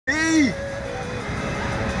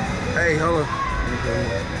Hey, hold on.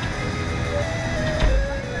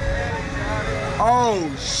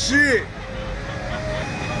 Oh, shit.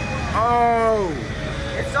 Oh.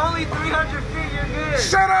 It's only 300 feet, you're good.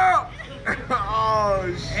 Shut up!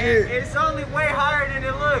 Oh, shit. It's only way higher than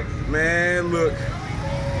it looks. Man, look.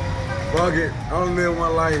 Fuck it. I only live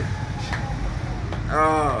one life.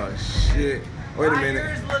 Oh, shit. Wait a minute.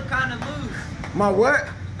 Yours look kind of loose. My what?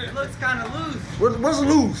 It looks kind of loose. What's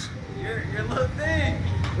loose? Your little thing.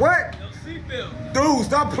 What? Your seatbelt. Dude,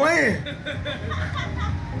 stop playing.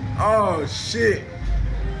 Oh, shit.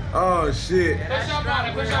 Oh, shit. Push up on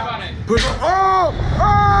it, push up on it. Push up. Oh!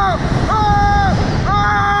 Oh! Oh!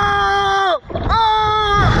 Oh! Oh!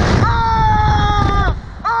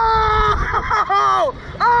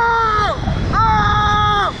 Oh! Oh!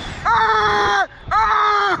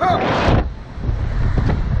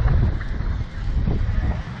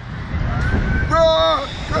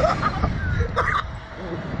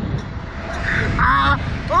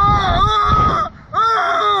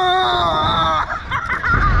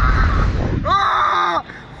 Oh!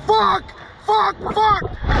 Fuck! Fuck! Fuck!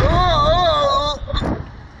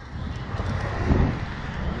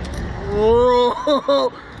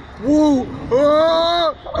 Oh! Woo!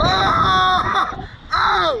 Oh!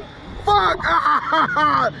 Oh! Fuck!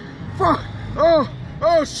 Fuck! Oh!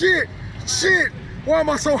 Oh shit! Shit! Why am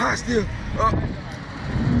I so high still?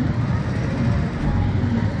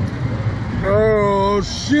 Oh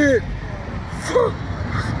shit! Fuck!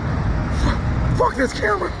 Fuck this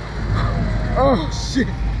camera! Oh shit!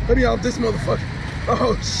 Let me off this motherfucker!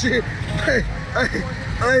 Oh shit! Hey! Hey!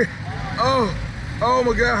 Hey! Oh! Oh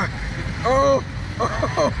my god! Oh!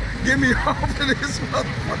 Oh! Get me off of this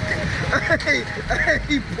motherfucker! Hey!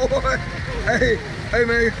 Hey boy! Hey! Hey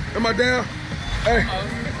man! Am I down? Hey!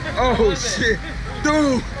 Oh shit!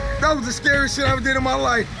 Dude! That was the scariest shit I ever did in my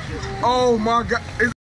life! Oh my god!